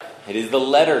It is the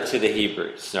letter to the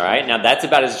Hebrews. All right. Now that's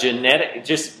about as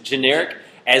generic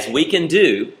as we can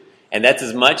do, and that's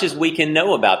as much as we can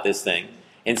know about this thing.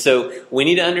 And so we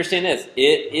need to understand this.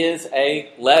 It is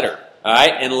a letter. All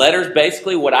right. And letters,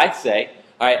 basically, what I say.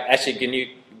 All right. Actually, can you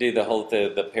do the whole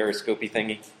the periscopy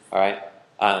thingy? All right.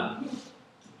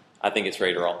 I think it's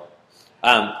ready to roll.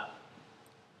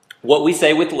 What we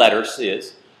say with letters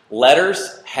is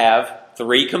letters have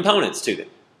three components to them.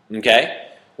 Okay?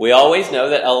 We always know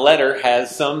that a letter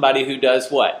has somebody who does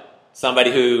what?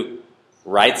 Somebody who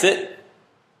writes it,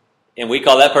 and we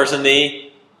call that person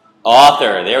the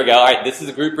author. There we go. All right, this is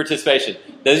a group participation.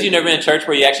 Those of you who've never been in a church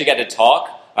where you actually got to talk,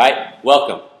 all right,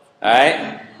 welcome. All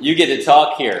right? You get to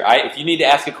talk here. All right? If you need to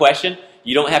ask a question,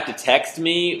 you don't have to text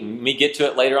me get to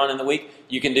it later on in the week.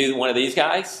 You can do one of these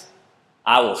guys.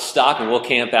 I will stop and we'll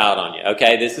camp out on you.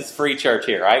 Okay? This is free church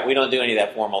here, right? We don't do any of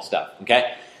that formal stuff.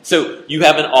 Okay? So you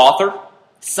have an author,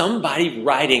 somebody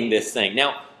writing this thing.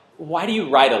 Now, why do you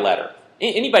write a letter?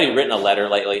 Anybody written a letter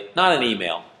lately? Not an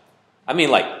email. I mean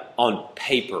like on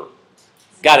paper.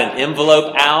 Got an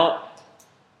envelope out,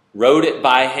 wrote it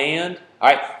by hand. All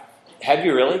right. Have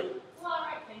you really? Well,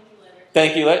 I write thank you letters.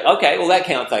 Thank you letter. Okay, well that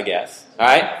counts, I guess. All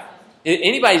right.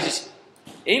 Anybody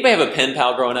have a pen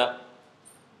pal growing up?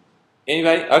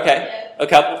 Anybody? Okay. A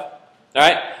couple. All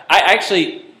right.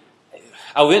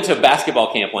 I went to a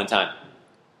basketball camp one time.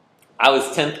 I was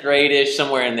 10th grade-ish,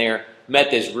 somewhere in there. Met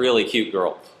this really cute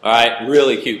girl. All right.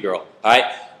 Really cute girl. All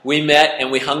right. We met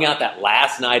and we hung out that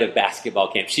last night of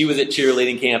basketball camp. She was at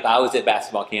cheerleading camp. I was at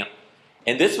basketball camp.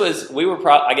 And this was, I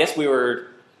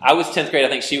was 10th grade. I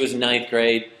think she was 9th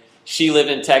grade. She lived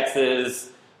in Texas.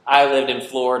 I lived in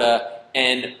Florida.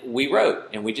 And we wrote,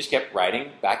 and we just kept writing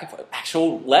back and forth.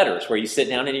 Actual letters where you sit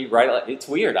down and you write. It's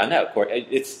weird, I know.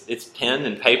 It's pen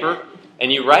and paper,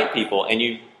 and you write people, and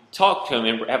you talk to them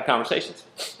and have conversations.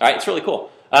 All right, it's really cool.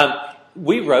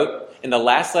 We wrote, and the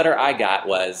last letter I got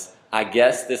was, I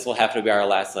guess this will have to be our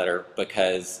last letter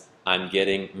because I'm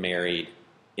getting married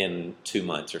in 2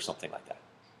 months or something like that.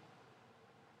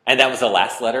 And that was the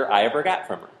last letter I ever got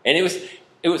from her. And it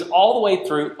was all the way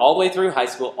through high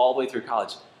school, all the way through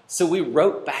college. So we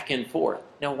wrote back and forth.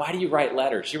 Now, why do you write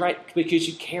letters? You write because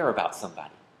you care about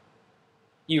somebody.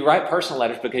 You write personal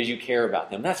letters because you care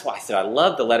about them. That's why I said I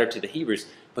love the letter to the Hebrews,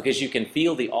 because you can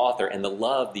feel the author and the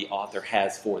love the author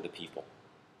has for the people.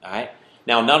 All right?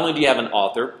 Now, not only do you have an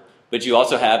author, but you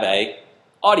also have an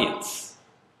audience.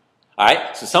 All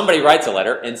right? So somebody writes a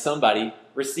letter and somebody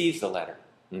receives the letter.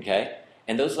 Okay?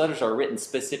 And those letters are written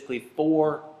specifically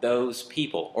for those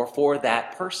people or for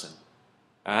that person.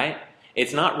 All right?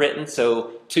 It's not written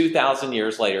so 2,000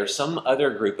 years later, some other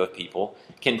group of people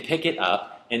can pick it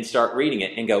up and start reading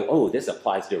it and go, oh, this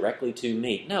applies directly to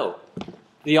me. No,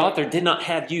 the author did not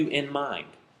have you in mind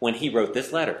when he wrote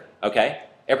this letter, okay?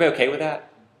 Everybody okay with that?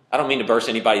 I don't mean to burst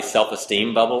anybody's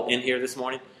self-esteem bubble in here this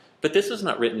morning, but this was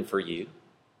not written for you.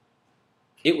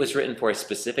 It was written for a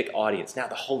specific audience. Now,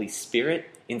 the Holy Spirit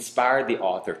inspired the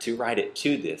author to write it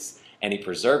to this, and he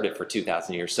preserved it for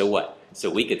 2,000 years. So what? So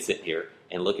we could sit here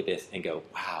and look at this and go,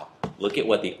 wow, look at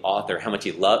what the author, how much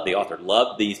he loved. The author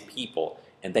loved these people,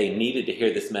 and they needed to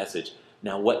hear this message.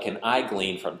 Now, what can I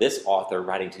glean from this author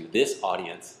writing to this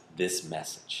audience this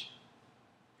message?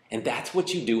 And that's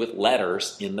what you do with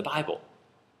letters in the Bible.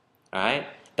 All right?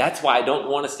 That's why I don't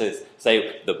want us to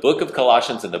say the book of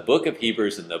Colossians and the book of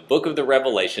Hebrews and the book of the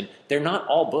Revelation. They're not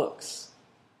all books.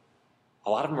 A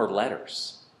lot of them are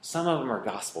letters. Some of them are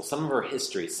gospel. Some of them are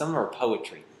history. Some of them are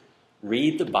poetry.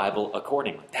 Read the Bible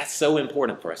accordingly. That's so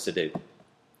important for us to do.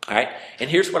 All right?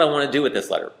 And here's what I want to do with this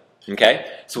letter. Okay?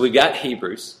 So we've got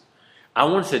Hebrews. I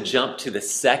want us to jump to the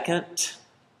second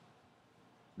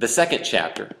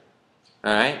chapter.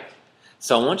 All right?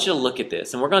 So I want you to look at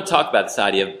this. And we're going to talk about this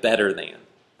idea of better than.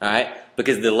 All right?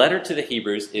 Because the letter to the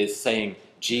Hebrews is saying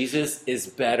Jesus is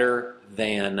better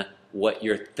than what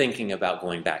you're thinking about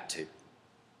going back to.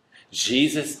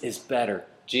 Jesus is better.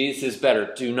 Jesus is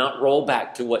better. Do not roll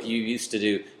back to what you used to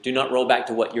do. Do not roll back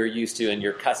to what you're used to and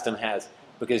your custom has,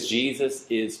 because Jesus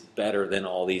is better than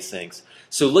all these things.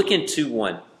 So look in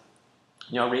 2:1.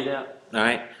 Y'all read that? All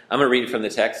right. I'm going to read it from the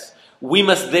text. We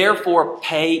must therefore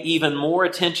pay even more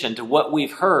attention to what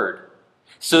we've heard,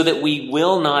 so that we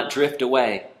will not drift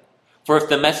away. For if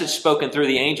the message spoken through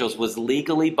the angels was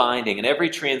legally binding, and every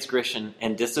transgression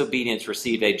and disobedience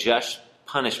received a just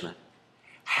punishment,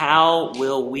 how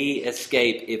will we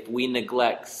escape if we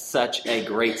neglect such a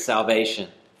great salvation?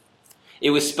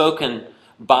 It was spoken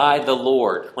by the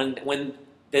Lord. When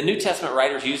the New Testament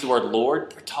writers use the word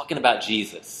Lord, they're talking about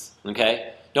Jesus.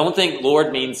 Okay? Don't think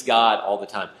Lord means God all the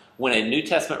time. when a New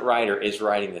Testament writer is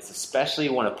writing this, especially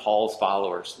one of Paul's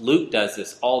followers, Luke does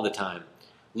this all the time.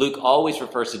 Luke always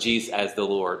refers to Jesus as the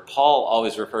Lord. Paul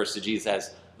always refers to Jesus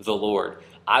as the Lord.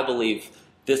 I believe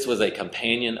this was a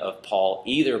companion of Paul,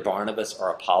 either Barnabas or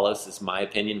Apollos, is my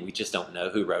opinion. We just don't know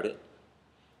who wrote it.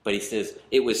 But he says,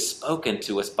 it was spoken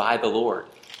to us by the Lord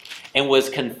and was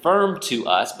confirmed to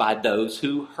us by those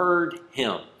who heard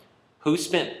him, who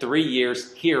spent 3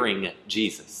 years hearing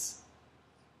Jesus.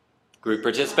 Group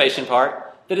participation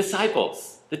part, the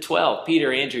disciples, the 12,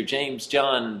 Peter, Andrew, James,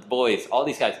 John, the boys, all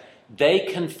these guys, they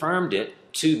confirmed it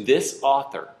to this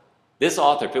author. This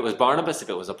author, if it was Barnabas, if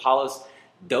it was Apollos,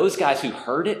 those guys who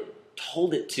heard it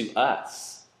told it to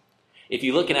us. If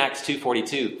you look in Acts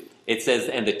 2:42, it says,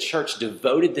 and the church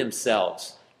devoted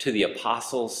themselves to the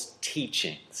apostles'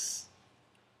 teachings.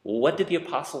 Well, what did the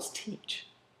apostles teach?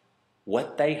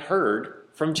 What they heard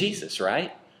from Jesus,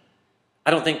 right? I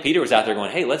don't think Peter was out there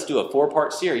going, hey, let's do a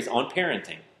 4-part series on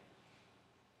parenting.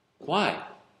 Why?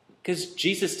 Because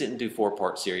Jesus didn't do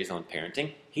 4-part series on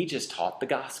parenting. He just taught the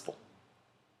gospel.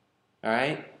 All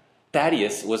right?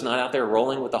 Thaddeus was not out there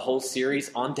rolling with a whole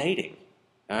series on dating.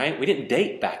 All right? We didn't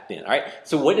date back then. All right?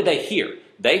 So what did they hear?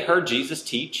 They heard Jesus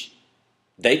teach.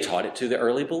 They taught it to the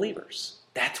early believers.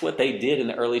 That's what they did in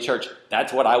the early church.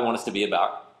 That's what I want us to be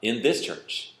about in this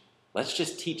church. Let's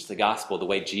just teach the gospel the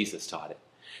way Jesus taught it.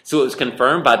 So it was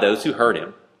confirmed by those who heard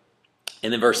him.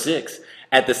 And then verse 6,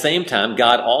 at the same time,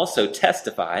 God also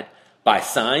testified by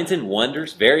signs and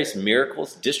wonders, various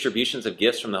miracles, distributions of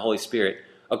gifts from the Holy Spirit,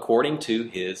 according to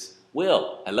his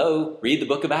will. Hello, read the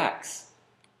book of Acts.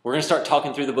 We're going to start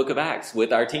talking through the book of Acts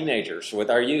with our teenagers, with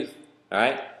our youth. All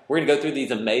right? We're going to go through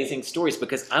these amazing stories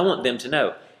because I want them to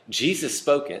know Jesus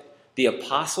spoke it. The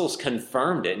apostles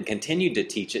confirmed it and continued to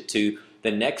teach it to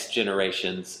the next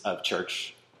generations of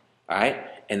church. All right?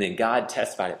 And then God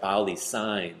testified it by all these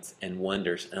signs and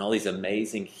wonders and all these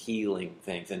amazing healing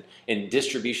things and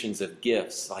distributions of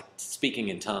gifts like speaking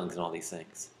in tongues and all these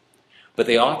things. But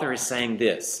the author is saying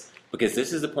this because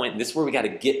this is the point, and this is where we got to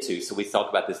get to, so we talk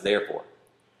about this therefore.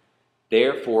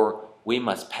 Therefore, we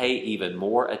must pay even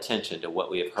more attention to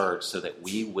what we have heard so that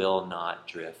we will not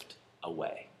drift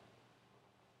away.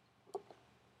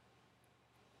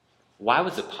 Why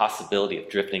was the possibility of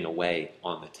drifting away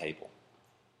on the table?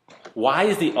 Why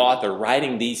is the author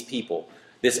writing these people,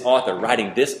 this author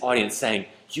writing this audience saying,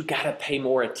 you got to pay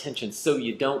more attention so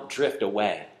you don't drift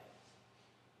away?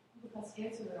 Because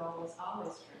kids are always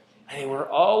drifting. They were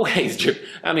always drifting.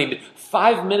 I mean,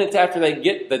 5 minutes after they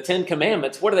get the 10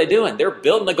 Commandments, what are they doing? They're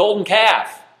building a golden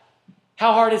calf.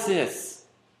 How hard is this?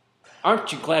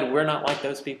 Aren't you glad we're not like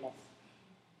those people?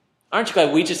 Aren't you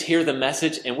glad we just hear the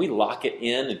message and we lock it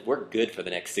in and we're good for the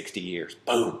next 60 years?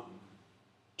 Boom.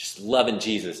 Just loving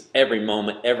Jesus every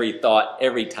moment, every thought,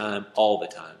 every time, all the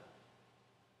time.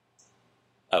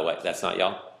 Oh, wait, that's not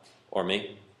y'all or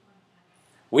me?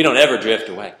 We don't ever drift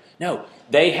away. No,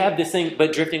 they have this thing,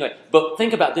 but drifting away. But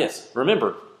think about this.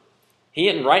 Remember, he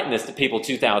isn't writing this to people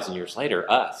 2,000 years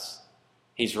later, us.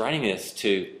 He's writing this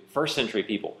to first century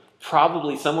people,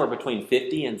 probably somewhere between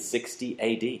 50 and 60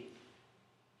 AD.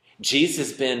 Jesus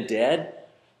has been dead,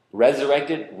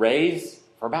 resurrected, raised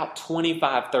for about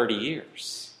 25, 30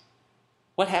 years.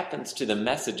 What happens to the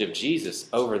message of Jesus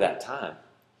over that time?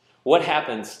 What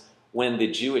happens when the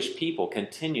Jewish people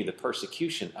continue the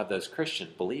persecution of those Christian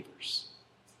believers?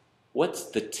 What's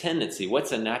the tendency?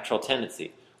 What's a natural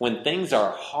tendency? When things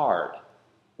are hard,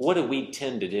 what do we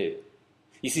tend to do?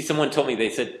 You see, someone told me, they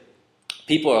said,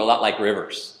 people are a lot like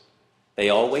rivers. They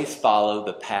always follow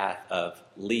the path of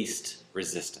least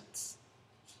resistance.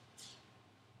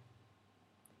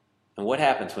 And what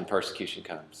happens when persecution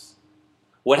comes?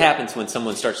 What happens when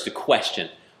someone starts to question,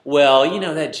 well, you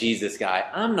know, that Jesus guy,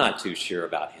 I'm not too sure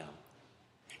about him.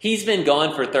 He's been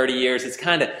gone for 30 years. It's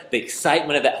kind of the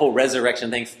excitement of that whole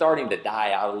resurrection thing starting to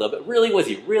die out a little bit. Really, was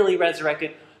he really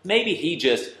resurrected? Maybe he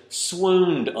just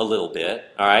swooned a little bit,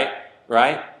 all right?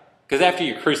 Right? Because after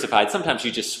you're crucified, sometimes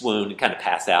you just swoon and kind of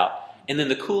pass out. And then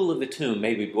the cool of the tomb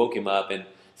maybe woke him up and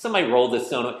somebody rolled the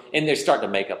stone and they're starting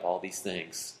to make up all these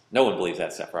things. No one believes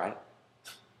that stuff, right?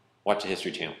 Watch the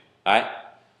History Channel, all right?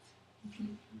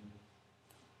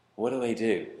 What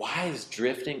do? Why is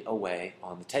drifting away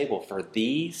on the table for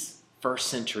these first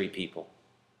century people?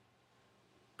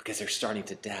 Because they're starting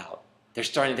to doubt. They're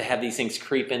starting to have these things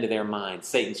creep into their minds.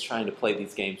 Satan's trying to play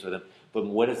these games with them. But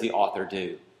what does the author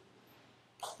do?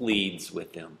 Pleads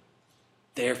with them.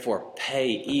 Therefore, pay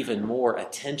even more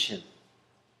attention.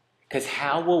 Because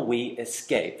how will we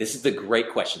escape? This is the great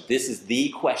question. This is the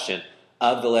question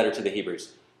of the letter to the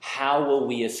Hebrews. How will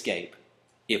we escape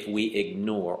if we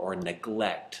ignore or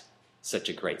neglect such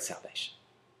a great salvation?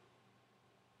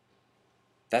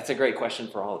 That's a great question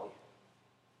for all of you.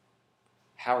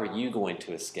 How are you going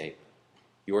to escape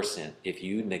your sin if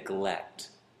you neglect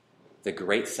the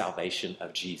great salvation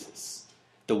of Jesus,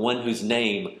 the one whose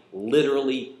name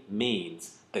literally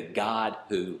means the God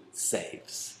who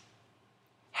saves?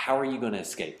 How are you going to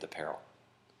escape the peril?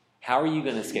 How are you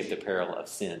going to escape the peril of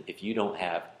sin if you don't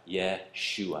have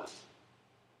Yeshua,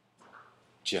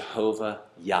 Jehovah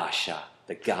Yasha,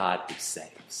 the God who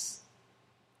saves?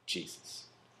 Jesus.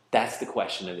 That's the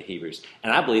question of the Hebrews.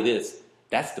 And I believe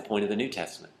that's the point of the New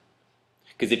Testament.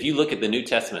 Because if you look at the New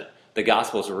Testament, the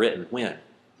Gospels were written when?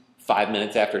 5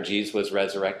 minutes after Jesus was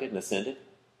resurrected and ascended?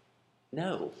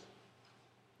 No.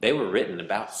 They were written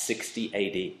about 60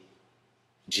 A.D.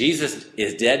 Jesus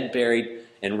is dead, buried,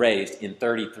 and raised in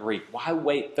 33. Why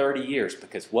wait 30 years?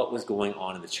 Because what was going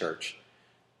on in the church?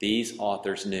 These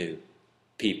authors knew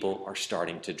people are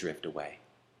starting to drift away.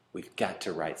 We've got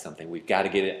to write something. We've got to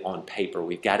get it on paper.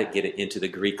 We've got to get it into the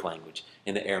Greek language,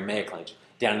 in the Aramaic language,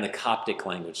 down in the Coptic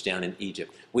language, down in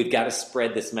Egypt. We've got to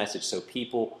spread this message so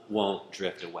people won't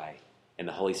drift away. And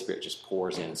the Holy Spirit just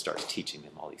pours in and starts teaching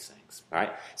them all these things. All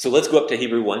right? So let's go up to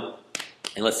Hebrew 1,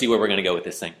 and let's see where we're going to go with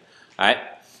this thing. All right?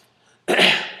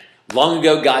 Long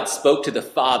ago, God spoke to the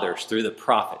fathers through the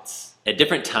prophets at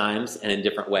different times and in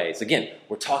different ways. Again,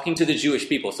 we're talking to the Jewish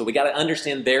people, so we got to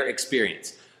understand their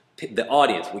experience. The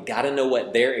audience, we got to know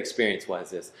what their experience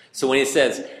was. So when he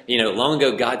says, long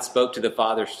ago God spoke to the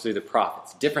fathers through the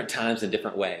prophets, different times and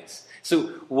different ways. So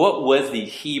what was the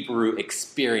Hebrew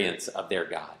experience of their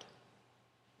God?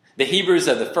 The Hebrews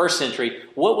of the first century,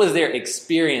 what was their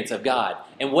experience of God?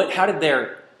 And how did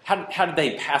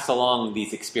they pass along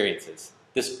these experiences?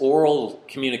 This oral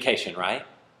communication, right?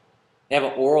 They have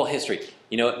an oral history.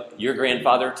 Your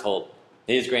grandfather told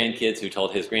his grandkids, who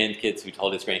told his grandkids, who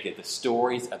told his grandkids, the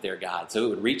stories of their God. So it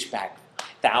would reach back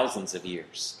thousands of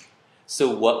years.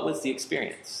 So what was the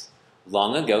experience?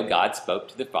 Long ago, God spoke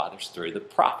to the fathers through the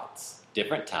prophets,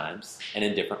 different times and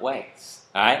in different ways.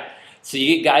 All right? So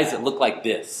you get guys that look like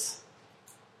this.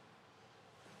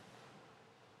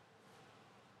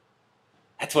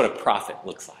 That's what a prophet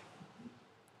looks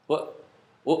like.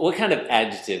 What kind of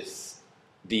adjectives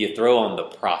do you throw on the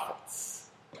prophets?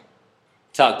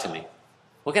 Talk to me.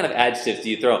 What kind of adjectives do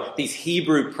you throw on these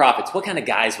Hebrew prophets? What kind of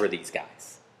guys were these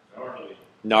guys?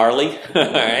 Gnarly?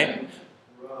 All right.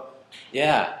 Rough.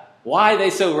 Yeah. Why are they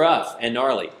so rough and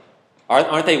gnarly?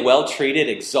 Aren't they well treated,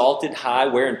 exalted, high,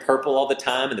 wearing purple all the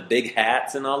time and the big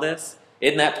hats and all this?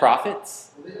 Isn't that prophets?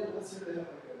 Well, they don't necessarily have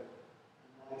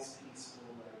a nice, peaceful,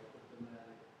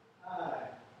 diplomatic, hi,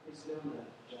 he's doing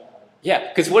that job. Yeah,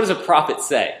 because what does a prophet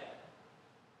say?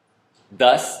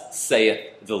 Thus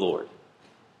saith the Lord.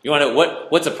 You want to know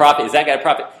what's a prophet? Is that guy a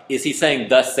prophet? Is he saying,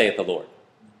 thus saith the Lord?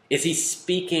 Is he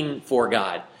speaking for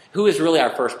God? Who is really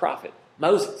our first prophet?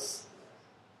 Moses.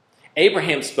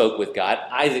 Abraham spoke with God.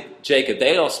 Isaac, Jacob,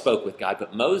 they all spoke with God.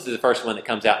 But Moses is the first one that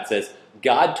comes out and says,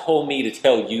 God told me to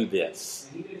tell you this.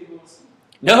 And he didn't even listen.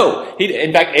 No.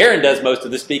 In fact, Aaron does most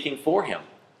of the speaking for him.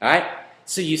 All right?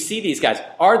 So you see these guys.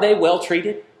 Are they well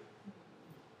treated?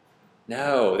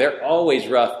 No. They're always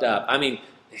roughed up. I mean,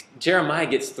 Jeremiah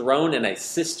gets thrown in a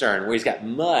cistern where he's got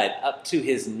mud up to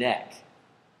his neck.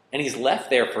 And he's left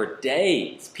there for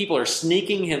days. People are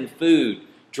sneaking him food,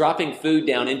 dropping food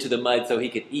down into the mud so he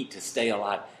could eat to stay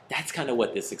alive. That's kind of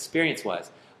what this experience was.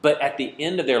 But at the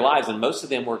end of their lives, and most of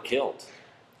them were killed,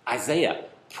 Isaiah,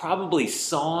 probably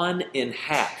sawn in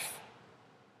half.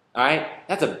 All right?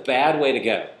 That's a bad way to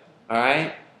go. All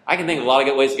right? I can think of a lot of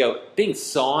good ways to go. Being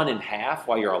sawn in half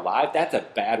while you're alive, that's a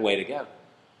bad way to go.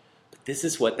 But this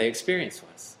is what their experience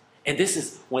was. And this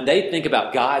is, when they think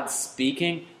about God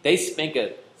speaking, they think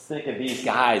of these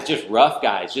guys, just rough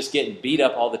guys, just getting beat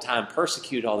up all the time,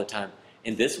 persecuted all the time.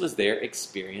 And this was their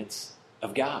experience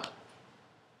of God.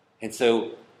 And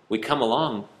so we come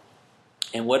along,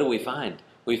 and what do we find?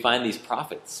 We find these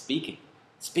prophets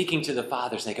speaking to the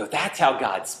fathers. And they go, that's how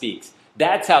God speaks.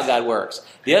 That's how God works.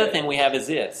 The other thing we have is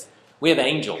this. We have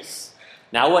angels.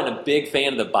 Now, I wasn't a big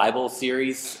fan of the Bible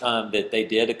series that they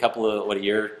did a couple of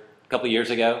years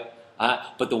ago.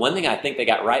 But the one thing I think they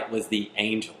got right was the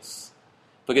angels.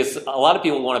 Because a lot of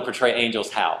people want to portray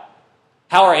angels how?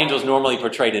 How are angels normally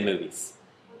portrayed in movies?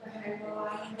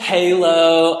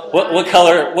 Halo. What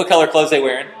color clothes they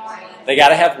wearing? They got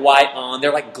to have white on.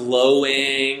 They're like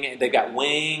glowing. They've got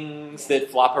wings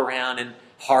that flop around and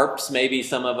harps, maybe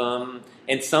some of them.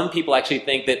 And some people actually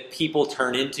think that people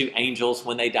turn into angels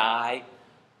when they die.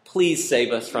 Please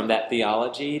save us from that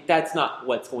theology. That's not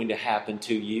what's going to happen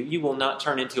to you. You will not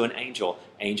turn into an angel.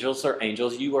 Angels are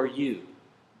angels. You are you.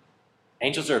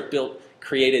 Angels are built,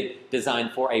 created,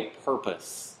 designed for a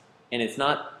purpose. And it's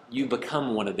not you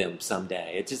become one of them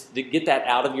someday. It's just to get that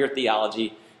out of your theology.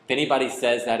 If anybody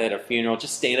says that at a funeral,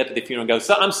 just stand up at the funeral and go,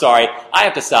 so, I'm sorry, I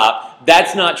have to stop.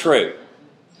 That's not true.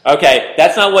 Okay,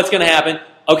 that's not what's going to happen.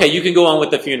 Okay, you can go on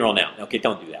with the funeral now. Okay,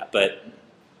 don't do that. But I've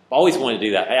always wanted to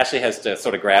do that. Ashley has to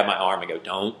sort of grab my arm and go,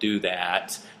 don't do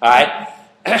that. All right?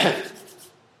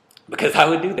 Because I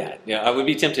would do that. I would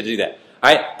be tempted to do that.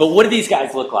 All right? But what do these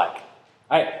guys look like?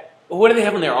 All right? What do they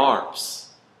have on their arms?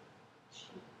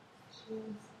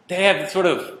 They have sort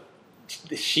of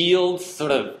shields,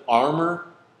 sort of armor.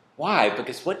 Why?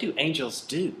 Because what do angels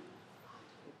do?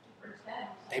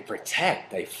 They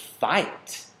protect. They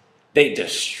fight. They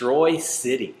destroy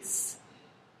cities.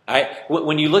 All right?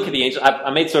 When you look at the angels, I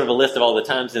made sort of a list of all the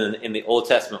times in the Old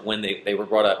Testament when they were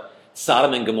brought up.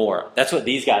 Sodom and Gomorrah. That's what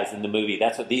these guys in the movie,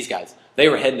 they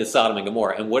were heading to Sodom and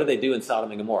Gomorrah. And what do they do in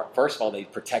Sodom and Gomorrah? First of all, they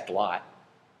protect Lot.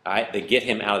 All right? They get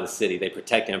him out of the city. They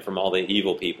protect him from all the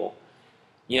evil people.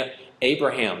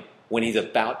 Abraham, when he's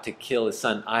about to kill his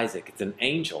son Isaac, it's an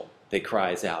angel that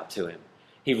cries out to him.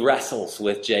 He wrestles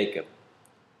with Jacob.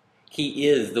 He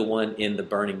is the one in the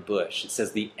burning bush. It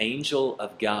says the angel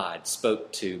of God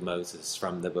spoke to Moses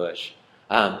from the bush.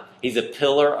 He's a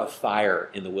pillar of fire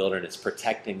in the wilderness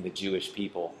protecting the Jewish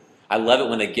people. I love it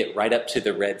when they get right up to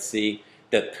the Red Sea.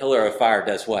 The pillar of fire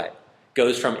does what?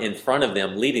 Goes from in front of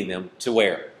them, leading them to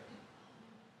where?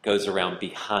 Goes around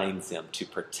behind them to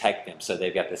protect them. So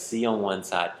they've got the sea on one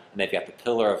side and they've got the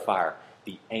pillar of fire.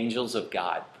 The angels of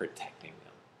God protecting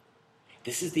them.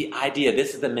 This is the idea.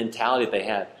 This is the mentality that they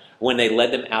had when they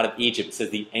led them out of Egypt. It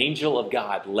says the angel of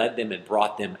God led them and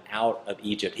brought them out of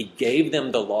Egypt. He gave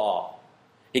them the law.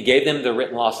 He gave them the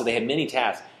written law, so they had many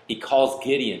tasks. He calls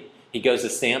Gideon. He goes to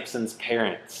Samson's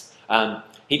parents.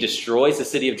 He destroys the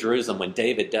city of Jerusalem when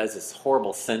David does this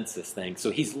horrible census thing. So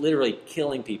he's literally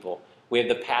killing people. We have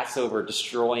the Passover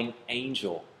destroying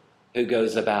angel who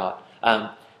goes about.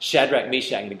 Shadrach,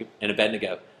 Meshach, and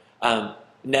Abednego.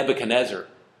 Nebuchadnezzar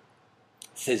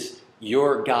says,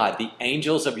 your God, the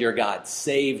angels of your God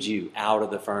saved you out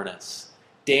of the furnace.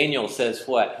 Daniel says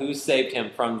what? Who saved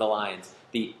him from the lions?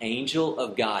 The angel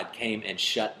of God came and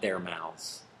shut their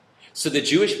mouths. So the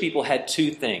Jewish people had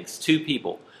two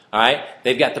people, all right?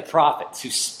 They've got the prophets who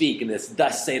speak in this,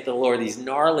 thus saith the Lord, these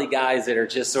gnarly guys that are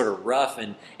just sort of rough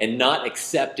and not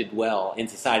accepted well in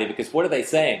society. Because what are they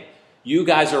saying? You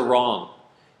guys are wrong.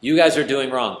 You guys are doing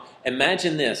wrong.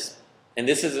 Imagine this, and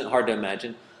this isn't hard to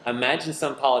imagine. Imagine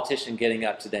some politician getting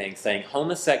up today and saying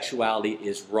homosexuality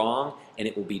is wrong and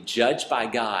it will be judged by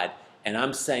God. And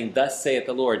I'm saying, thus saith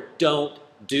the Lord, don't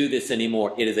do this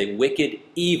anymore. It is a wicked,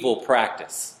 evil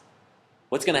practice.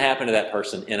 What's going to happen to that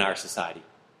person in our society,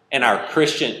 in our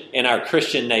Christian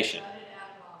nation?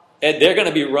 They're going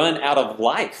to be run out of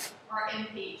life. Or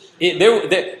impeached.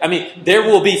 There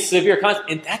will be severe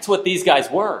consequences. And that's what these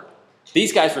guys were.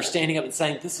 These guys were standing up and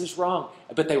saying, this is wrong.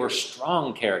 But they were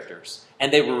strong characters.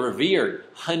 And they were revered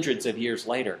hundreds of years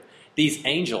later. These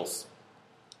angels,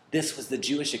 this was the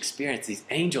Jewish experience. These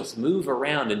angels move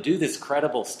around and do this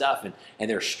credible stuff. And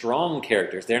they're strong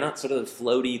characters. They're not sort of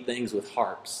floaty things with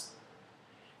harps.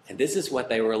 And this is what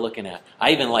they were looking at.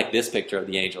 I even like this picture of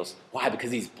the angels. Why?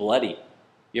 Because he's bloody.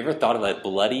 You ever thought of a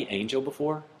bloody angel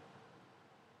before?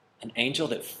 An angel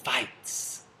that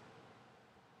fights.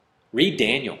 Read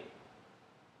Daniel.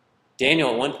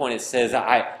 Daniel, at one point it says,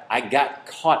 I got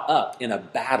caught up in a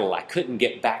battle. I couldn't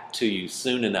get back to you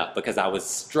soon enough because I was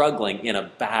struggling in a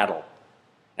battle.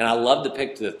 And I love to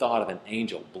picture the thought of an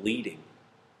angel bleeding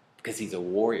because he's a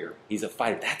warrior. He's a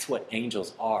fighter. That's what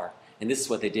angels are. And this is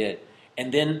what they did.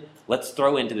 And then let's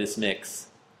throw into this mix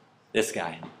this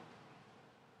guy.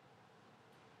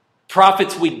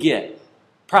 Prophets we get.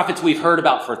 Prophets we've heard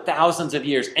about for thousands of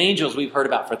years. Angels we've heard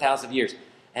about for thousands of years.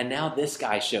 And now this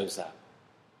guy shows up.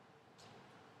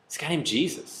 This guy named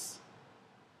Jesus.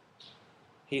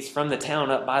 He's from the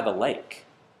town up by the lake.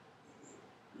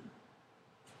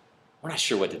 We're not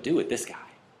sure what to do with this guy.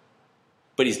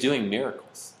 But he's doing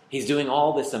miracles. He's doing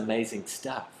all this amazing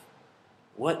stuff.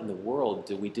 What in the world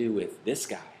do we do with this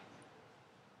guy?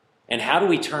 And how do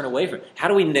we turn away from him? How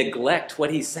do we neglect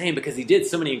what he's saying? Because he did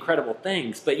so many incredible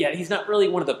things, but yet he's not really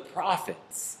one of the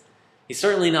prophets. He's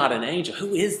certainly not an angel.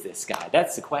 Who is this guy?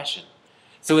 That's the question.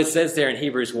 So it says there in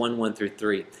Hebrews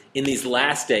 1:1-3, in these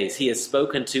last days he has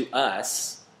spoken to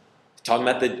us, talking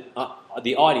about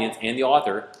the audience and the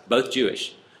author, both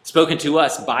Jewish, spoken to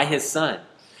us by his Son.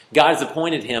 God has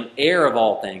appointed him heir of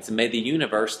all things and made the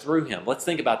universe through him. Let's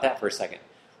think about that for a second.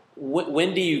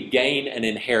 When do you gain an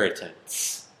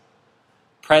inheritance?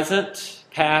 Present,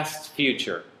 past,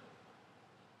 future.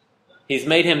 He's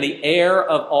made him the heir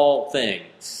of all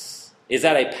things. Is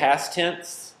that a past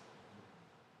tense?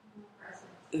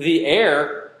 the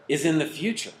heir is in the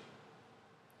future.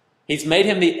 He's made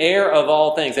him the heir of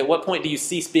all things. At what point do you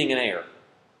cease being an heir?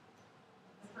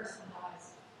 The person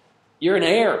dies. You're an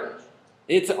heir.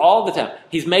 It's all the time.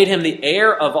 He's made him the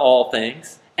heir of all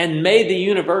things and made the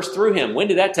universe through him. When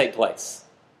did that take place?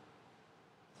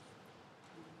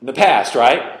 In the past,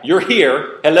 right? You're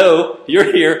here. Hello,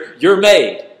 you're here. You're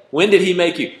made. When did he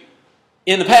make you?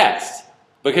 In the past,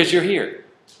 because you're here.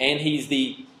 And he's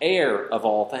the heir of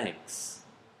all things.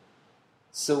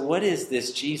 So what is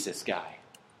this Jesus guy?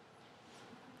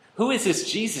 Who is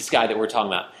this Jesus guy that we're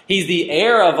talking about? He's the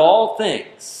heir of all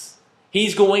things.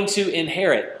 He's going to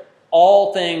inherit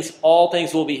all things. All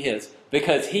things will be his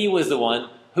because he was the one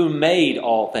who made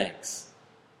all things.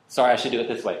 Sorry, I should do it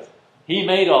this way. He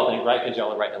made all things, right? Because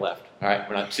y'all are right and left. All right,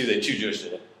 we're not too Jewish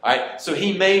today. All right, so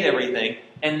he made everything,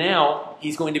 and now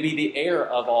he's going to be the heir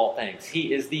of all things.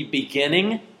 He is the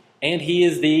beginning, and he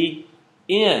is the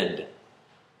end.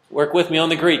 Work with me on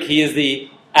the Greek. He is the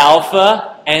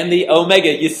Alpha and the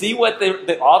Omega. You see what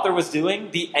the author was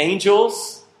doing? The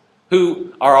angels,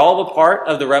 who are all a part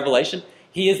of the revelation,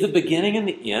 he is the beginning and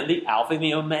the end, the Alpha and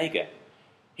the Omega.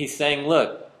 He's saying,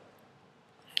 look,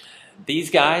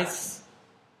 these guys,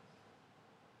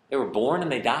 they were born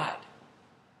and they died.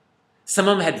 Some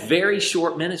of them had very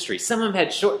short ministries. Some of them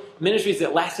had short ministries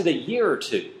that lasted a year or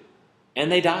two,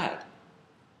 and they died.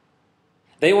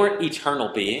 They weren't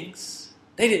eternal beings.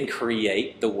 They didn't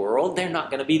create the world. They're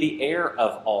not going to be the heir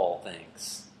of all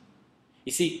things.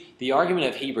 You see, the argument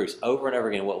of Hebrews over and over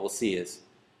again, what we'll see is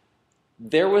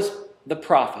there was the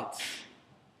prophets,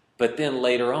 but then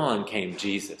later on came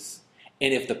Jesus.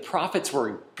 And if the prophets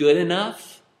were good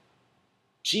enough,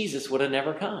 Jesus would have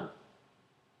never come.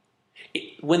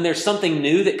 When there's something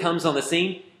new that comes on the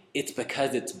scene, it's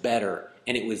because it's better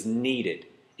and it was needed.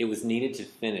 It was needed to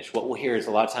finish. What we'll hear is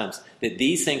a lot of times that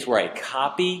these things were a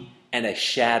copy and a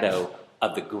shadow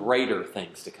of the greater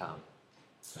things to come.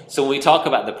 So when we talk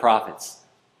about the prophets,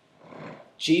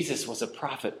 Jesus was a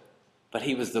prophet, but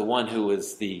he was the one who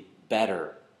was the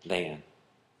better than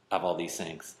of all these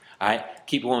things. All right,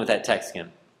 keep going with that text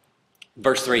again.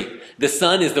 Verse 3, the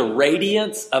Son is the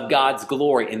radiance of God's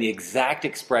glory and the exact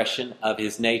expression of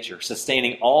his nature,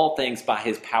 sustaining all things by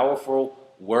his powerful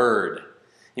word.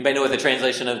 Anybody know what the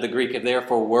translation of the Greek of there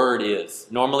for word is?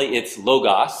 Normally it's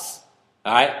logos.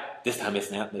 All right, this time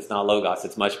it's not logos.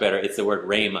 It's much better. It's the word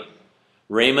rhema.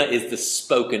 Rhema is the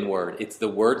spoken word. It's the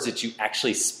words that you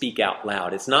actually speak out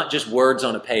loud. It's not just words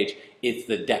on a page. It's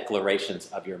the declarations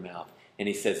of your mouth. And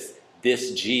he says,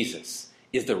 this Jesus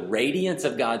is the radiance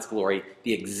of God's glory,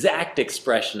 the exact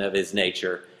expression of his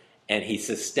nature, and he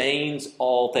sustains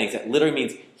all things. That literally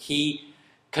means he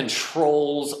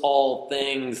controls all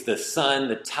things, the sun,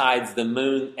 the tides, the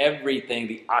moon, everything,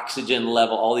 the oxygen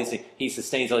level, all these things. He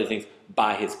sustains all these things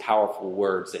by his powerful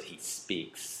words that he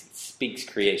speaks. He speaks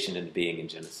creation into being in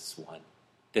Genesis 1.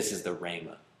 This is the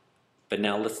Rhema. But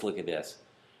now let's look at this.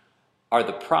 Are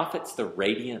the prophets the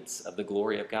radiance of the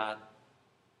glory of God?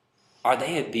 Are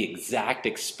they the exact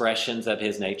expressions of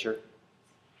his nature?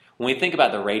 When we think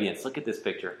about the radiance, look at this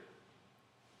picture.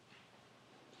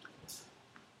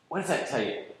 What does that tell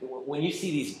you? When you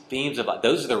see these beams of light,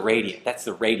 those are the radiant. That's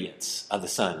the radiance of the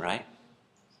sun, right?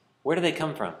 Where do they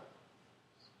come from?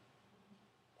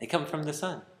 They come from the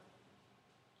sun.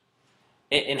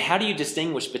 And how do you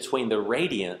distinguish between the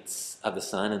radiance of the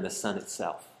sun and the sun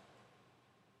itself?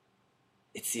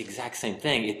 It's the exact same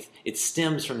thing. It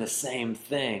stems from the same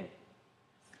thing.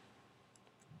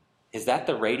 Is that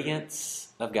the radiance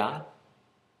of God?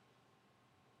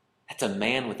 That's a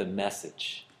man with a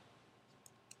message.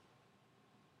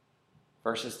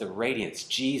 Versus the radiance,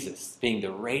 Jesus being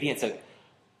the radiance of...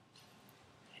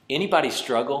 Anybody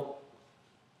struggle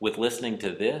with listening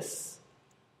to this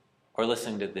or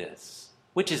listening to this?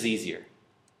 Which is easier?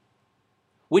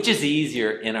 Which is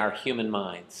easier in our human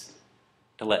minds?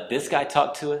 To let this guy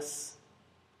talk to us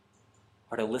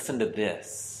or to listen to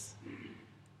this?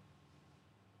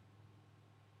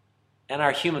 In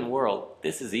our human world,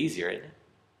 this is easier, isn't it?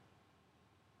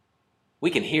 We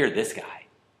can hear this guy.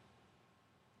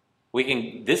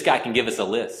 This guy can give us a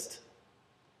list.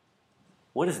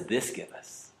 What does this give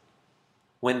us?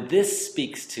 When this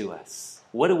speaks to us,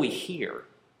 what do we hear?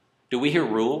 Do we hear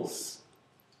rules?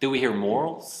 Do we hear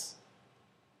morals?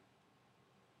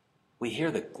 We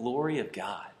hear the glory of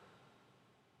God.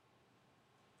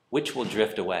 Which will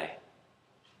drift away?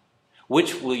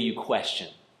 Which will you question?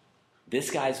 This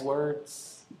guy's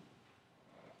words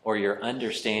or your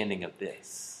understanding of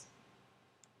this?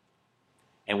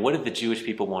 And what did the Jewish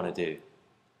people want to do?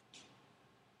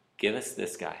 Give us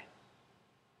this guy.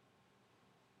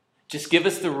 Just give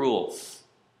us the rules.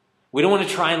 We don't want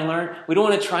to try and learn. We don't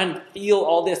want to try and feel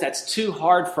all this. That's too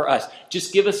hard for us.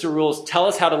 Just give us the rules. Tell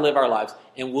us how to live our lives,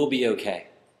 and we'll be okay.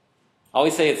 I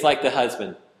always say it's like the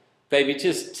husband. Baby,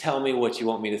 just tell me what you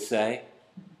want me to say.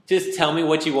 Just tell me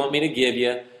what you want me to give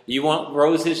you. You want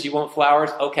roses? You want flowers?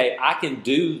 Okay, I can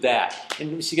do that.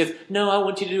 And she goes, no, I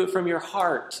want you to do it from your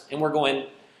heart. And we're going,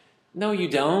 no, you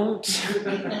don't.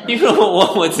 You don't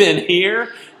want what's in here.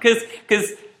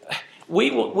 Because we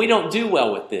don't do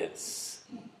well with this.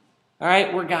 All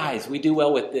right, we're guys. We do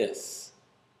well with this.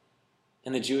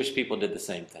 And the Jewish people did the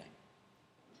same thing.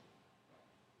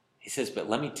 He says, but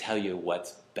let me tell you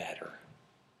what's better.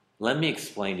 Let me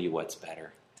explain to you what's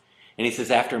better. And he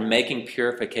says, after making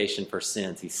purification for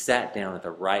sins, he sat down at the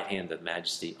right hand of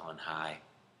majesty on high.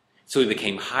 So he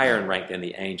became higher in rank than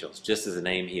the angels, just as the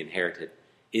name he inherited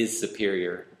is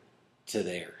superior to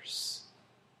theirs.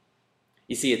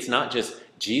 You see, it's not just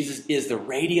Jesus is the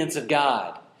radiance of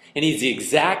God, and he's the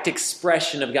exact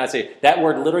expression of God. So that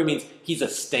word literally means he's a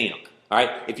stamp. All right?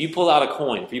 If you pull out a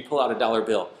coin, if you pull out a dollar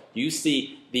bill, you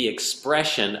see the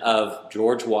expression of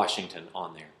George Washington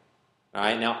on there. All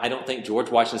right? Now, I don't think George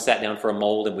Washington sat down for a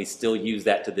mold, and we still use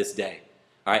that to this day.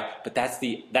 All right? But that's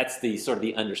the sort of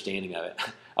the understanding of it.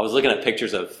 I was looking at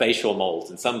pictures of facial molds,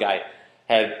 and some guy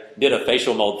did a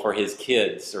facial mold for his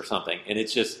kids or something, and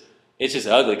it's just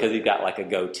ugly because he's got like a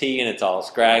goatee and it's all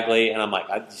scraggly. And I'm like,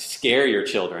 I'd scare your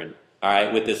children, all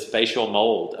right, with this facial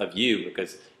mold of you,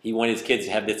 because he wanted his kids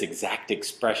to have this exact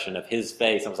expression of his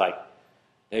face. I was like,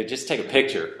 hey, just take a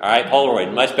picture, all right?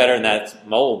 Polaroid, much better than that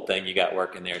mold thing you got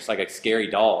working there. It's like a scary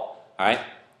doll, all right?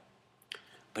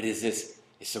 But it's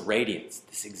the radiance,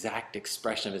 this exact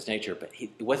expression of his nature. But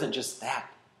it wasn't just that.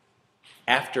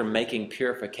 After making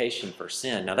purification for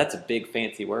sin, now that's a big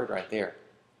fancy word right there.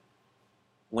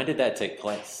 When did that take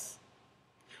place?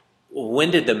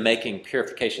 When did the making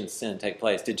purification sin take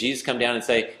place? Did Jesus come down and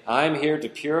say, I'm here to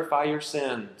purify your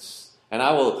sins, and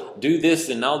I will do this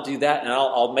and I'll do that, and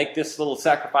I'll make this little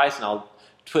sacrifice, and I'll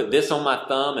put this on my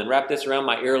thumb and wrap this around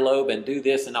my earlobe and do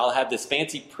this, and I'll have this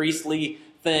fancy priestly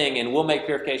thing, and we'll make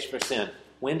purification for sin?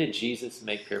 When did Jesus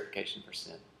make purification for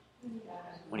sin?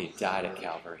 When he died at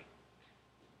Calvary.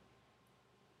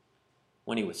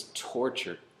 When he was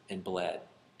tortured and bled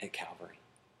at Calvary.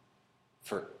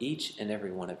 For each and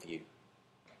every one of you.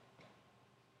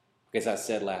 Because I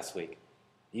said last week,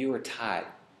 you are tied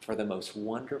for the most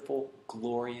wonderful,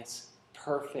 glorious,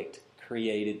 perfect,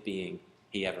 created being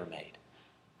he ever made.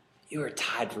 You are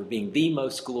tied for being the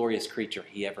most glorious creature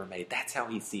he ever made. That's how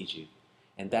he sees you.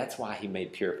 And that's why he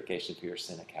made purification for your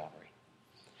sin at Calvary.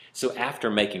 So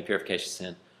after making purification of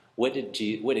sin, what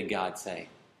did God say?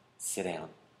 Sit down.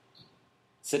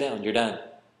 Sit down, you're done.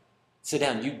 Sit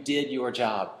down, you did your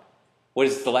job. What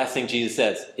is the last thing Jesus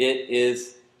says? It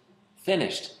is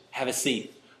finished. Have a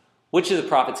seat. Which of the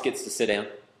prophets gets to sit down?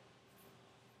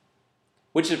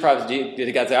 Which of the prophets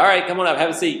did God say, all right, come on up,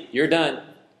 have a seat. You're done.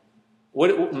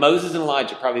 Moses and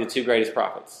Elijah, probably the two greatest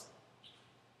prophets.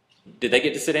 Did they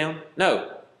get to sit down?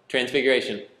 No.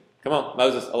 Transfiguration. Come on,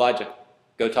 Moses, Elijah,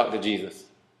 go talk to Jesus.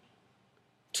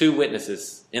 Two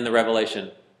witnesses in the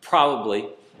Revelation. Probably,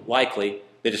 likely,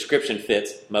 the description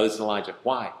fits Moses and Elijah.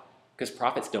 Why? Because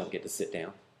prophets don't get to sit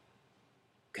down.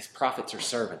 Because prophets are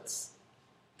servants.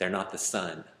 They're not the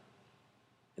Son.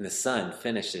 And the Son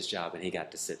finished his job and he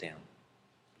got to sit down.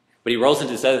 But he rolls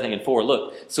into this other thing in 4.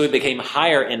 Look, so he became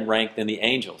higher in rank than the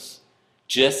angels,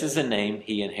 just as the name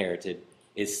he inherited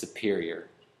is superior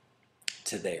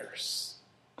to theirs.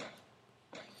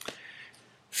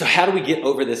 So how do we get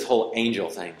over this whole angel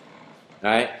thing? All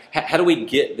right? How do we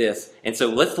get this? And so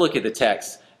let's look at the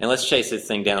text and let's chase this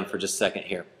thing down for just a second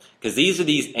here. Because these are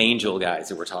these angel guys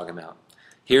that we're talking about.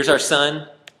 Here's our Son.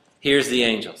 Here's the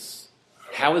angels.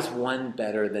 How is one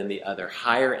better than the other?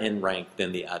 Higher in rank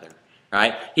than the other. All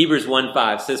right? Hebrews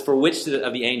 1:5 says, for which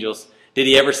of the angels did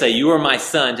he ever say, you are my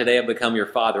son, today I have become your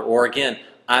father? Or again,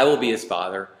 I will be his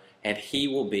father, and he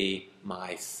will be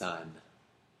my son.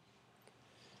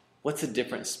 What's the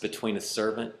difference between a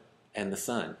servant and the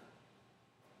son?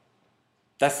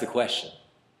 That's the question.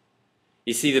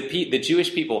 You see, the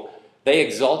Jewish people, they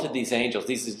exalted these angels.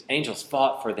 These angels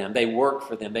fought for them. They worked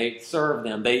for them. They served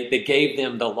them. They gave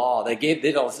them the law. They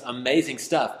did all this amazing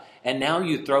stuff. And now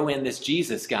you throw in this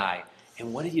Jesus guy.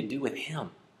 And what do you do with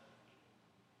him?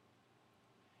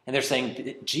 And they're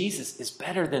saying, Jesus is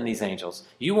better than these angels.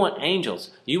 You want angels.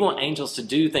 You want angels to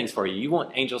do things for you. You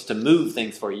want angels to move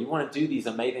things for you. You want to do these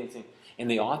amazing things. And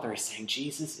the author is saying,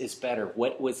 Jesus is better.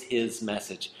 What was his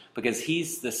message? Because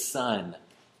he's the Son.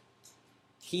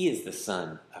 He is the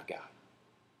Son of God.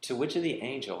 To which of the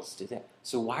angels did that?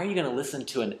 So why are you going to listen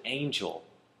to an angel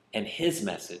and his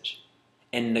message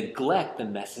and neglect the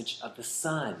message of the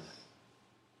Son.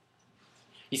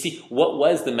 You see, what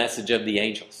was the message of the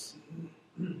angels?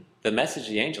 The message of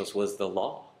the angels was the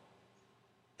law.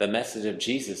 The message of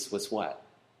Jesus was what?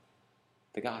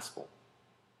 The gospel.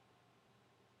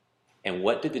 And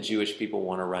what did the Jewish people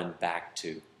want to run back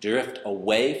to? Drift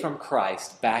away from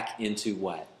Christ back into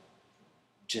what?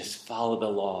 Just follow the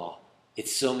law.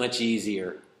 It's so much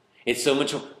easier. It's so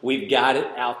much, we've got it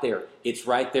out there. It's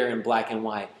right there in black and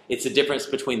white. It's the difference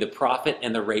between the prophet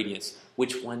and the radiance.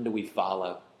 Which one do we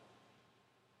follow?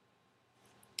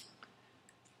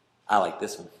 I like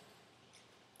this one.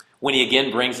 When he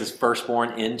again brings his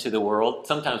firstborn into the world.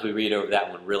 Sometimes we read over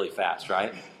that one really fast,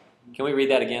 right? Can we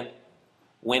read that again?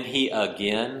 When he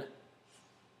again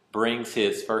brings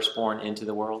his firstborn into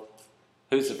the world.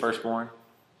 Who's the firstborn?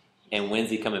 And when's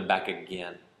he coming back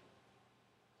again?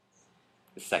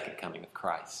 The second coming of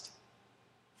Christ.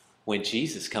 When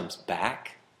Jesus comes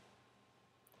back,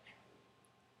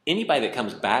 anybody that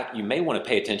comes back, you may want to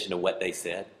pay attention to what they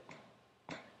said.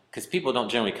 Because people don't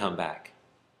generally come back.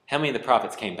 How many of the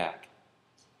prophets came back?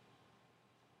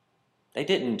 They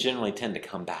didn't generally tend to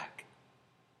come back.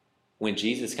 When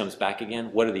Jesus comes back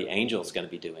again, what are the angels going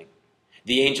to be doing?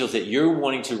 The angels that you're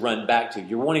wanting to run back to,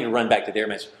 you're wanting to run back to their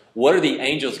message. What are the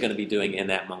angels going to be doing in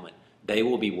that moment? They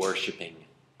will be worshiping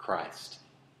Christ.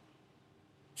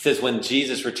 It says when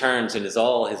Jesus returns and is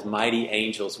all his mighty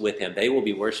angels with him, they will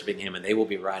be worshiping him and they will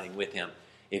be riding with him.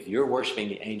 If you're worshiping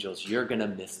the angels, you're going to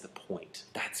miss the point.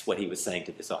 That's what he was saying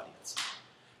to this audience.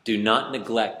 Do not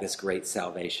neglect this great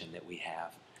salvation that we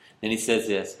have. Then he says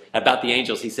this about the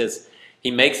angels. He says he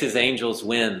makes his angels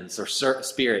winds or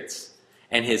spirits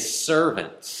and his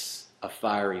servants a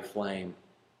fiery flame.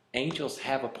 Angels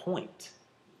have a point.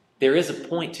 There is a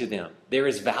point to them. There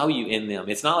is value in them.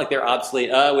 It's not like they're obsolete.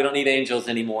 Oh, we don't need angels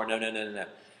anymore. No.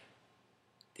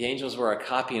 The angels were a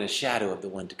copy and a shadow of the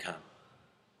one to come.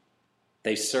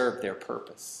 They serve their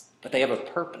purpose. But they have a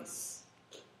purpose.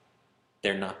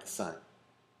 They're not the Son.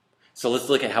 So let's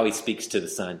look at how he speaks to the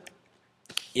Son.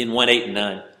 In 1:8 and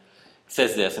 9, it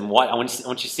says this, and I want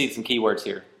you to see some key words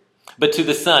here. But to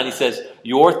the Son, he says,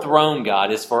 your throne,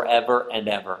 God, is forever and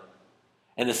ever.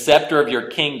 And the scepter of your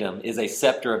kingdom is a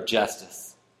scepter of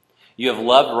justice. You have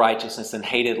loved righteousness and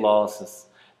hated lawlessness.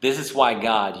 This is why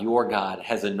God, your God,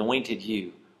 has anointed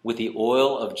you with the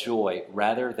oil of joy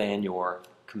rather than your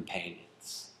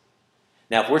companions.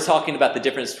 Now, if we're talking about the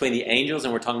difference between the angels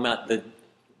and we're talking about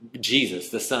Jesus,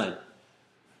 the Son.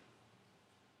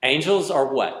 Angels are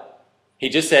what? He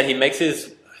just said he makes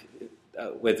his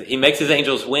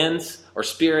angels winds or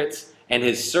spirits and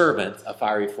his servants a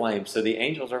fiery flame. So the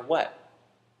angels are what?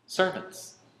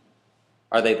 Servants.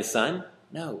 Are they the Son?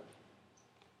 No.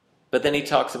 But then he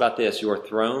talks about this. Your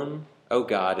throne, O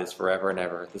God, is forever and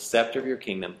ever. The scepter of your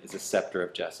kingdom is a scepter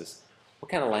of justice.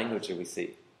 What kind of language do we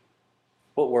see?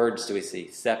 What words do we see?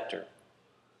 Scepter,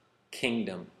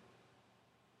 kingdom,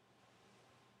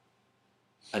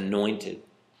 anointed.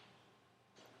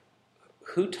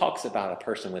 Who talks about a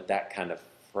person with that kind of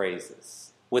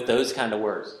phrases? With those kind of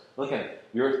words? Look at it.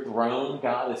 Your throne,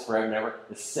 God, is forever and ever.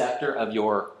 The scepter of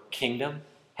your kingdom.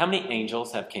 How many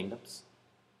angels have kingdoms?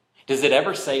 Does it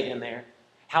ever say in there?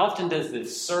 How often does the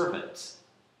servant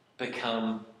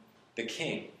become the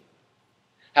king?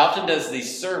 How often does the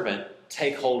servant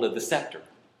take hold of the scepter?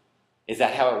 Is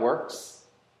that how it works?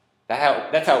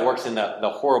 That's how it works in the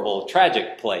horrible,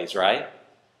 tragic plays, right?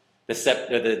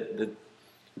 The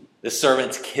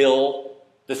servants kill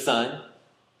the son.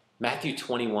 Matthew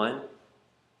 21,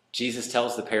 Jesus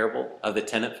tells the parable of the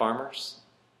tenant farmers.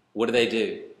 What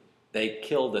do? They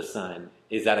kill the son.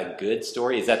 Is that a good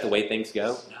story? Is that the way things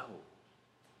go? No.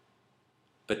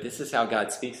 But this is how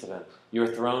God speaks of him. Your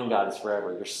throne, God, is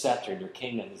forever. Your scepter and your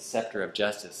kingdom is a scepter of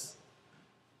justice.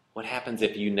 What happens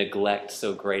if you neglect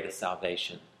so great a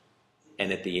salvation?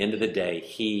 And at the end of the day,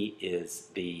 he is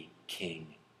the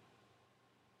king.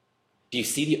 Do you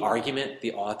see the argument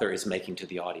the author is making to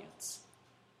the audience?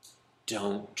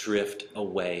 Don't drift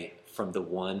away from the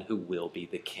one who will be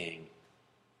the king.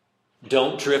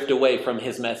 Don't drift away from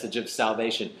his message of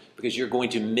salvation because you're going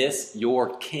to miss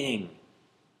your king.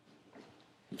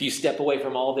 If you step away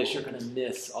from all this, you're going to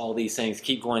miss all these things.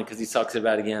 Keep going because he talks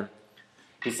about it again.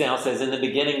 He now says, in the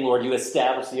beginning, Lord, you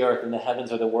established the earth and the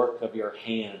heavens are the work of your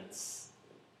hands.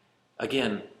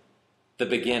 Again, the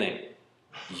beginning.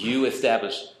 You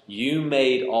established. You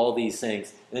made all these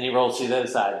things. And then he rolls to the other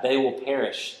side. They will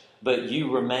perish, but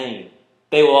you remain.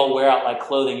 They will all wear out like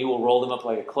clothing. You will roll them up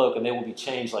like a cloak, and they will be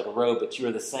changed like a robe, but you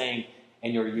are the same,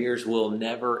 and your years will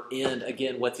never end.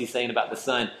 Again, what's he saying about the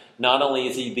Son? Not only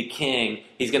is he the king,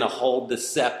 he's going to hold the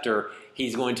scepter.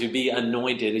 He's going to be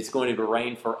anointed. He's going to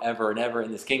reign forever and ever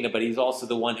in this kingdom. But he's also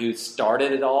the one who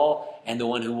started it all and the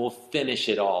one who will finish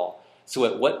it all. So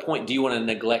at what point do you want to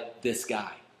neglect this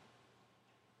guy?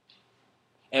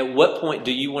 At what point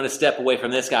do you want to step away from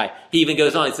this guy? He even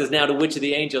goes on. He says, now to which of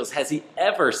the angels has he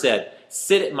ever said,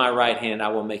 sit at my right hand, I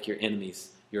will make your enemies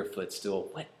your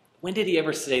footstool? When did he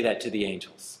ever say that to the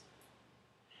angels?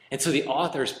 And so the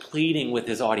author is pleading with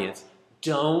his audience,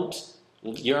 don't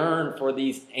yearn for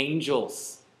these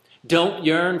angels. Don't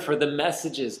yearn for the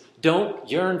messages. Don't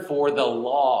yearn for the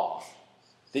law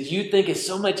that you think is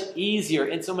so much easier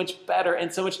and so much better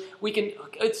and so much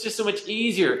it's just so much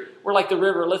easier. We're like the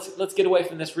river. Let's get away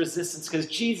from this resistance because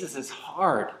Jesus is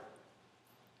hard.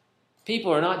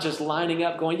 People are not just lining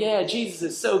up going, yeah, Jesus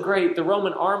is so great. The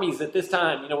Roman armies at this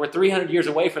time, we're 300 years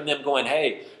away from them going,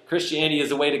 hey, Christianity is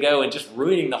the way to go, and just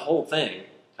ruining the whole thing,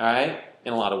 all right,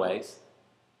 in a lot of ways.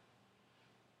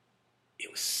 It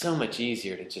was so much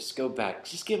easier to just go back.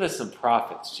 Just give us some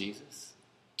prophets, Jesus.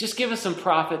 Just give us some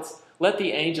prophets. Let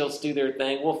the angels do their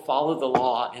thing. We'll follow the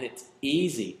law, and it's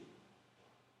easy.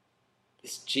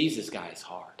 This Jesus guy is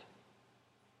hard.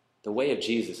 The way of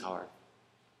Jesus is hard.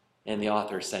 And the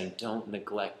author is saying, don't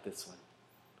neglect this one.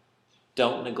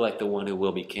 Don't neglect the one who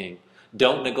will be king.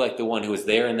 Don't neglect the one who was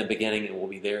there in the beginning and will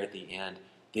be there at the end.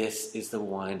 This is the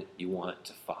one you want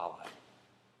to follow.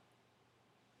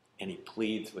 And he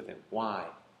pleads with him. Why?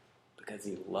 Because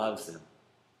he loves them.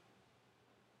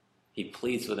 He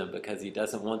pleads with them because he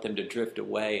doesn't want them to drift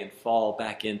away and fall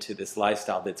back into this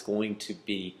lifestyle that's going to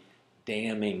be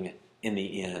damning in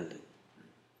the end.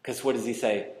 Because what does he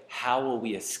say? How will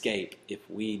we escape if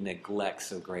we neglect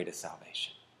so great a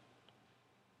salvation?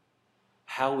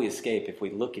 How will we escape if we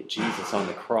look at Jesus on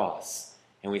the cross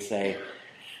and we say,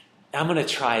 I'm going to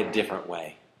try a different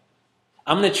way.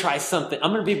 I'm going to try something.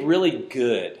 I'm going to be really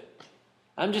good.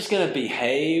 I'm just going to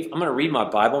behave. I'm going to read my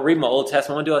Bible, read my Old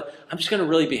Testament. I'm just going to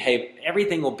really behave.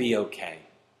 Everything will be okay.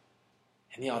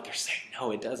 And the author's saying,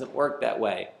 no, it doesn't work that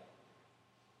way.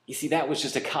 You see, that was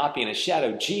just a copy and a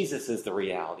shadow. Jesus is the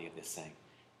reality of this thing.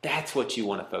 That's what you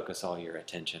want to focus all your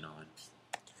attention on.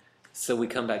 So we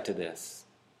come back to this.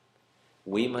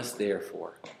 We must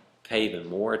therefore pay even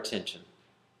more attention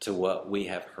to what we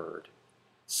have heard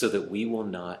so that we will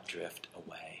not drift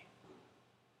away.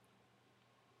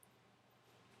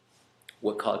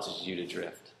 What causes you to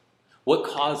drift? What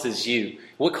causes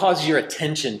your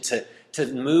attention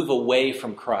to move away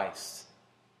from Christ?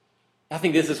 I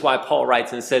think this is why Paul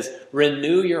writes and says,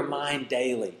 renew your mind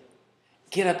daily.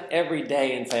 Get up every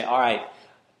day and say, all right,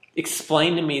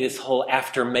 explain to me this whole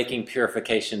after making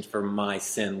purification for my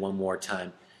sin one more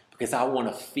time. Because I want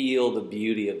to feel the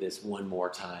beauty of this one more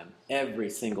time. Every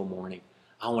single morning,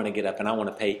 I want to get up and I want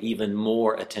to pay even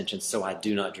more attention so I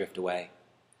do not drift away.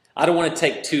 I don't want to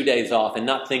take 2 days off and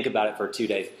not think about it for 2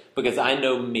 days. Because I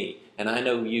know me and I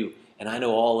know you and I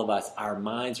know all of us, our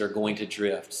minds are going to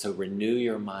drift. So renew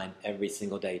your mind every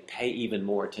single day. Pay even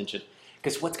more attention.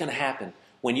 Because what's going to happen?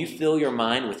 When you fill your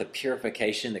mind with the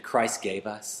purification that Christ gave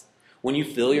us, when you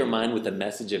fill your mind with the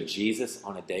message of Jesus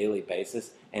on a daily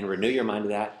basis and renew your mind to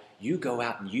that, you go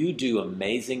out and you do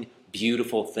amazing,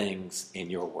 beautiful things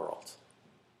in your world.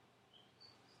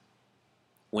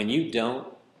 When you don't,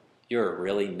 you're a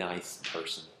really nice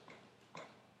person.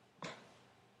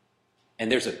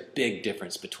 And there's a big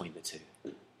difference between the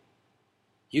two.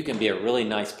 You can be a really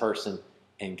nice person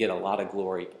and get a lot of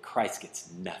glory, but Christ gets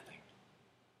nothing.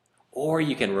 Or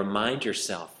you can remind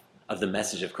yourself of the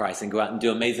message of Christ and go out and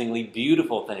do amazingly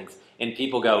beautiful things. And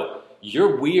people go,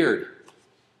 you're weird.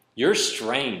 You're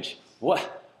strange.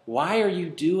 What? Why are you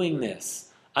doing this?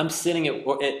 I'm sitting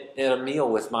at a meal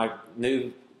with my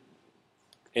new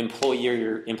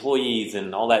employees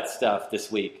and all that stuff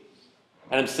this week.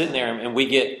 And I'm sitting there and we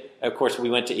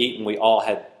went to eat and we all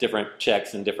had different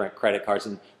checks and different credit cards.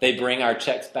 And they bring our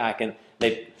checks back and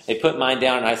they put mine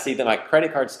down and I see that my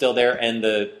credit card's still there and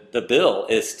the bill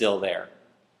is still there.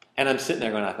 And I'm sitting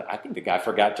there going, I think the guy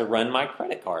forgot to run my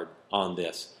credit card on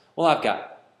this. Well, I've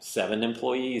got 7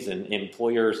 employees and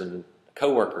employers and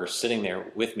coworkers sitting there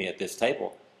with me at this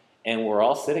table. And we're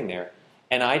all sitting there.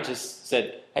 And I just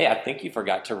said, hey, I think you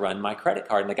forgot to run my credit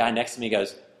card. And the guy next to me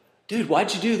goes, dude,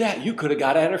 why'd you do that? You could have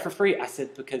got at it for free. I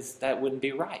said, because that wouldn't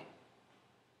be right.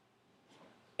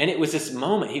 And it was this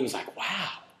moment. He was like, wow.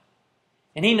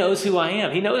 And he knows who I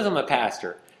am. He knows I'm a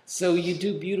pastor. So you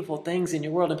do beautiful things in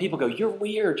your world and people go, you're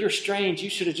weird, you're strange, you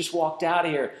should have just walked out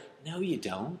of here. No, you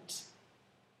don't.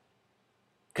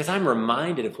 Because I'm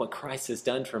reminded of what Christ has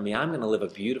done for me. I'm going to live a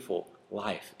beautiful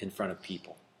life in front of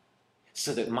people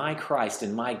so that my Christ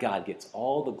and my God gets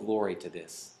all the glory to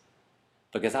this.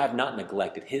 because I've not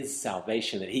neglected his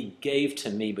salvation that he gave to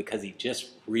me because he just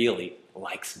really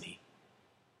likes me.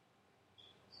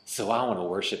 So I want to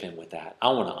worship him with that. I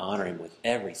want to honor him with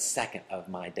every second of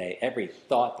my day, every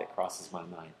thought that crosses my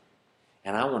mind.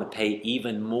 And I want to pay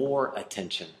even more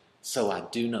attention so I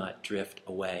do not drift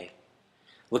away.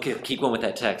 Keep going with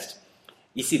that text.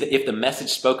 You see that if the message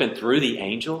spoken through the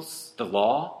angels, the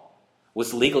law,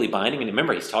 was legally binding, and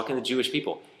remember, he's talking to the Jewish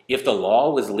people. If the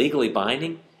law was legally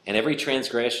binding and every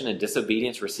transgression and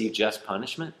disobedience received just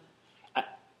punishment,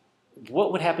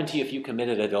 what would happen to you if you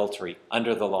committed adultery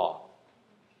under the law?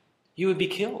 You would be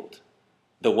killed.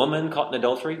 The woman caught in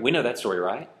adultery, we know that story,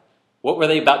 right? What were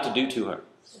they about to do to her?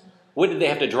 What did they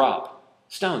have to drop?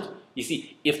 Stones. You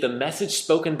see, if the message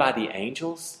spoken by the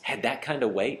angels had that kind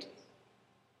of weight,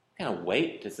 what kind of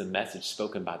weight does the message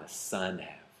spoken by the Son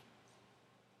have?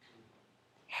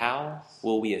 How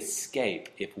will we escape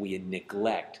if we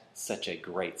neglect such a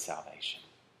great salvation?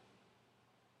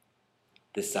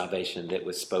 This salvation that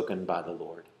was spoken by the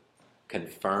Lord,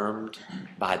 confirmed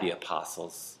by the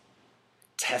apostles,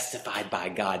 testified by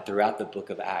God throughout the book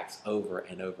of Acts over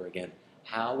and over again.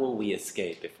 How will we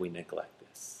escape if we neglect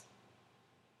this?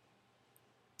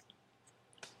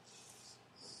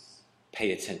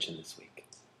 Pay attention this week.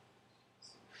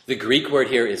 The Greek word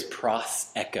here is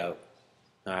prosecho.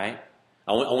 All right?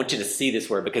 I want you to see this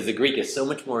word because the Greek is so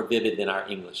much more vivid than our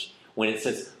English. When it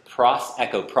says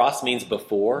prosecho, pros means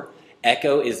before.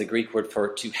 Echo is the Greek word for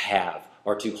to have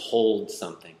or to hold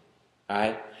something. All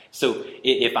right? So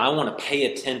if I want to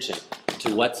pay attention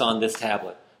to what's on this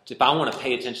tablet, if I want to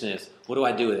pay attention to this, what do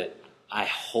I do with it? I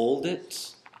hold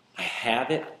it. I have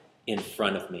it in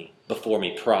front of me, before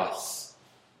me, pros.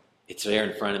 It's there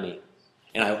in front of me.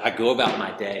 And I go about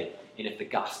my day. And if the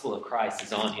gospel of Christ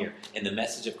is on here and the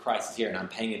message of Christ is here and I'm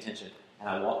paying attention and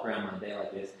I walk around my day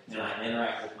like this and I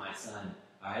interact with my son,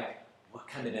 all right, what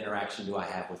kind of interaction do I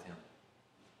have with him?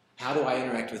 How do I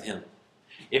interact with him?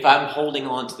 If I'm holding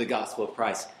on to the gospel of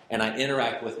Christ and I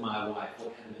interact with my wife,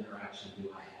 what kind of interaction do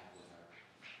I have with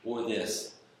her? Or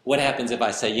this, what happens if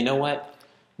I say, you know what?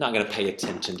 I'm not going to pay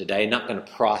attention today. Not going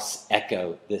to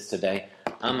pros-echo this today.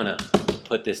 I'm going to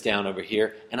put this down over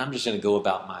here and I'm just going to go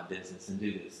about my business and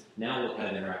do this. Now what kind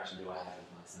of interaction do I have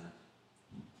with my son?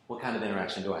 What kind of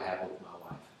interaction do I have with my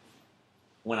wife?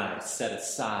 When I've set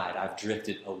aside, I've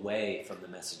drifted away from the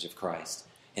message of Christ.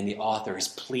 And the author is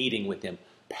pleading with them,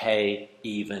 pay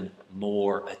even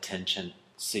more attention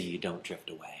so you don't drift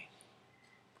away.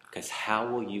 Because how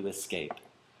will you escape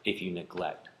if you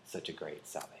neglect such a great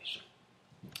salvation?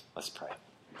 Let's pray.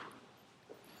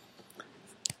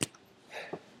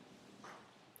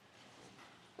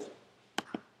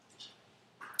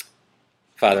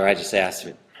 Father, I just ask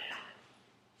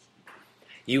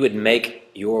you would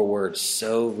make your word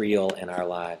so real in our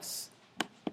lives